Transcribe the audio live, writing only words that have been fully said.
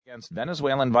against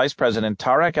Venezuelan Vice President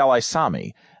Tarek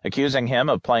al-Aissami, accusing him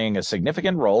of playing a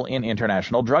significant role in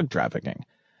international drug trafficking.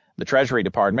 The Treasury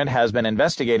Department has been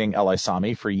investigating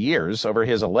al-Aissami for years over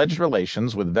his alleged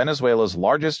relations with Venezuela's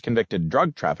largest convicted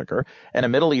drug trafficker and a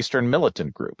Middle Eastern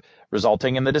militant group,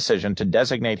 resulting in the decision to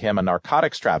designate him a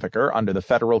narcotics trafficker under the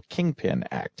Federal Kingpin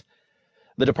Act.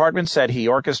 The department said he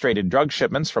orchestrated drug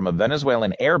shipments from a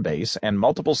Venezuelan airbase and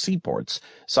multiple seaports,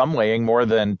 some weighing more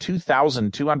than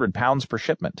 2,200 pounds per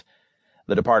shipment.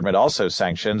 The department also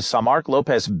sanctioned Samark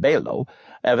Lopez Bello,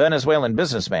 a Venezuelan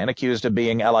businessman accused of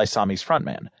being al-Aissami's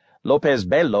frontman. Lopez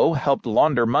Bello helped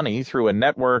launder money through a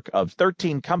network of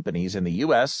 13 companies in the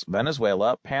U.S.,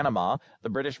 Venezuela, Panama, the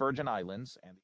British Virgin Islands, and